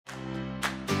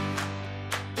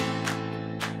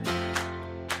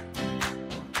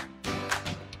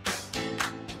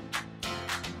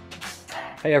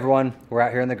Hey everyone, we're out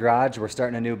here in the garage. We're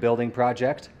starting a new building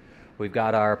project. We've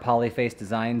got our Polyface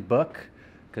Design book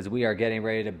because we are getting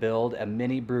ready to build a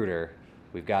mini brooder.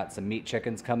 We've got some meat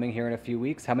chickens coming here in a few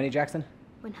weeks. How many, Jackson?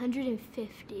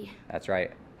 150. That's right,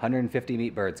 150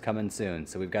 meat birds coming soon,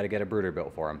 so we've got to get a brooder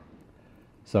built for them.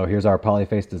 So here's our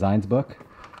Polyface Designs book.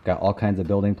 Got all kinds of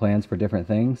building plans for different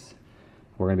things.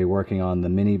 We're going to be working on the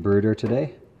mini brooder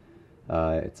today.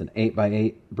 It's an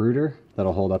 8x8 brooder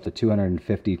that'll hold up to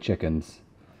 250 chickens.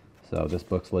 So this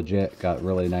book's legit, got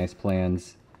really nice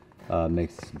plans,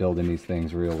 makes building these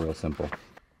things real simple.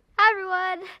 Hi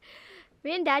everyone!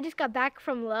 Me and Dad just got back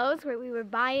from Lowe's where we were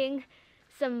buying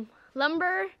some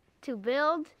lumber to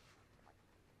build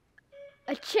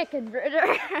a chicken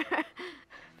brooder.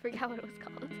 Forgot what it was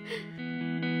called.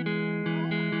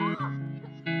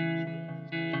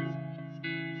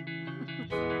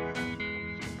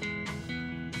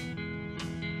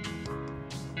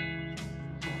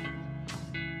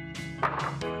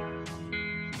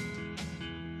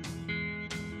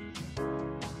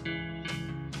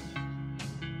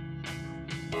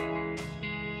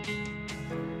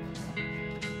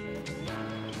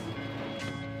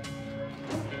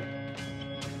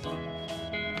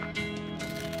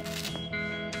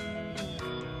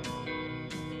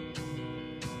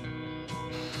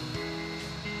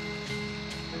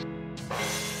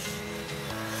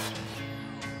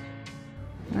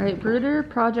 All right, brooder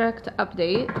project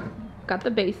update. Got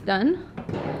the base done.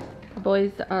 The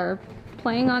boys are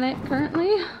playing on it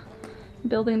currently,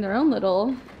 building their own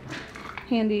little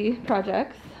handy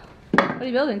projects. What are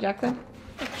you building, Jackson?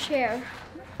 A chair.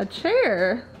 A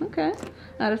chair? Okay.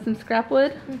 Out of some scrap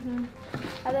wood? Mm-hmm.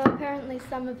 Although apparently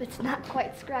some of it's not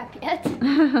quite scrap yet.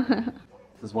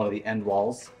 This is one of the end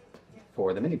walls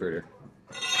for the mini brooder.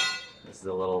 This is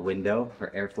a little window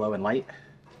for airflow and light.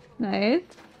 Nice.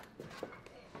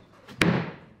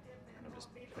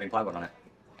 Putting plywood on it.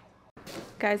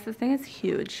 Guys, this thing is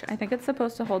huge. I think it's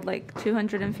supposed to hold like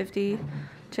 250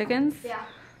 chickens. Yeah.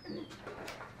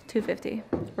 250.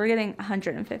 We're getting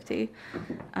 150.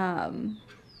 But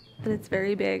it's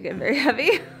very big and very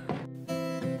heavy.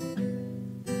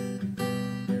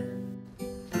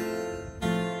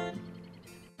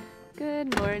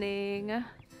 Good morning. It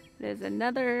is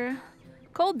another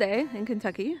cold day in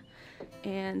Kentucky,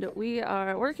 and we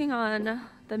are working on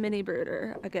the mini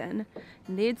brooder again. It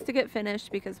needs to get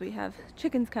finished because we have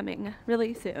chickens coming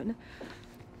really soon.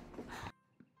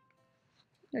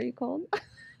 Are you cold?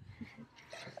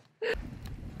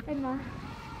 Hey, Ma.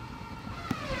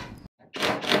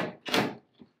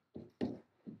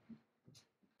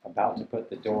 About to put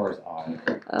the doors on.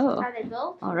 Oh. Are they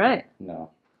built? All right. No,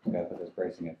 we gotta put this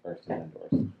bracing in first and then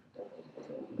doors.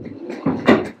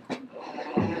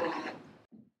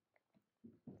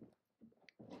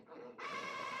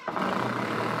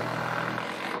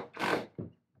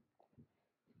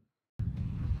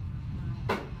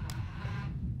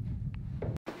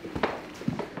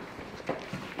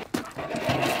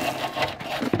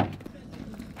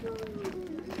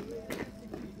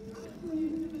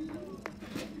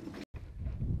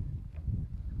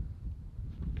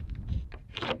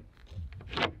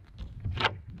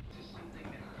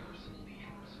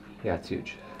 Yeah, it's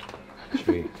huge.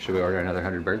 Should we order another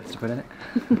 100 birds to put in it?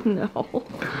 No.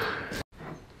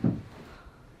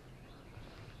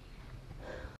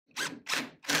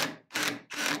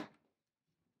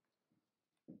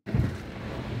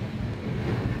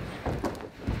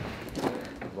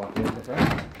 Walk in at the front.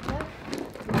 Yep.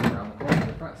 Around the corner to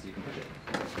the front so you can push it.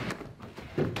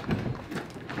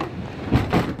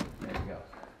 There you go.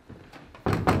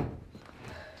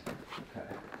 Okay.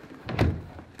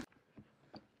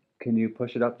 Can you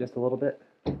push it up just a little bit?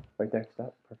 Right there,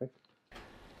 stop, perfect.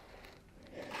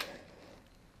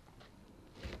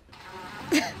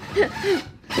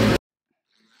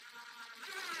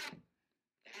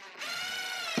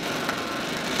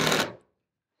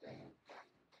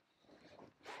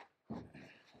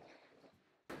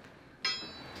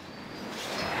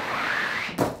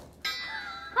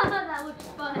 That was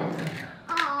fun.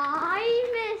 Aw,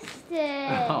 I missed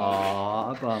it.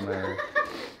 Aw, bummer.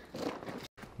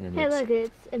 Hey, look,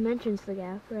 it's entrance the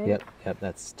gap, right? Yep,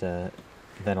 that's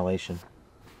ventilation.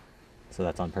 So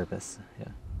that's on purpose, yeah.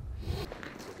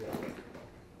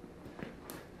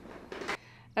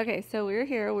 Okay, so we're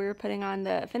here. We're putting on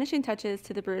the finishing touches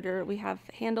to the brooder. We have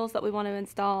handles that we want to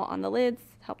install on the lids,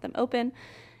 help them open,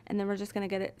 and then we're just going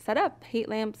to get it set up. Heat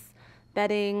lamps,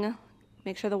 bedding,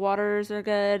 make sure the waters are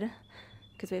good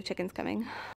because we have chickens coming.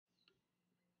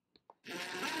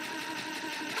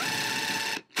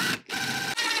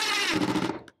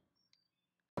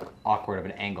 Awkward of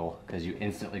an angle because you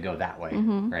instantly go that way,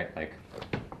 right? Like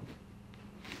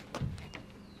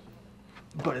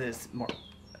but it is more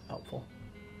helpful.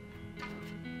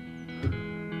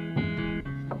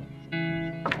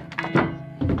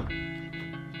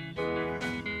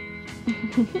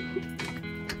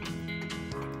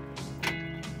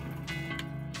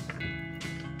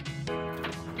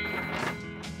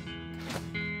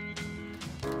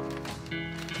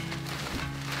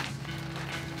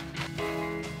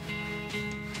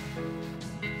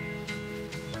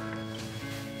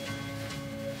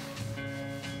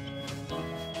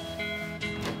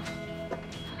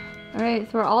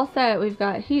 Alright, so we're all set. We've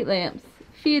got heat lamps,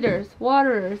 feeders,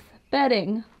 waterers,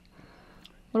 bedding.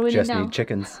 What do we Just need now? need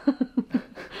chickens.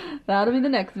 That'll be the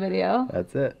next video.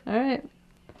 That's it. Alright,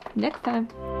 next time.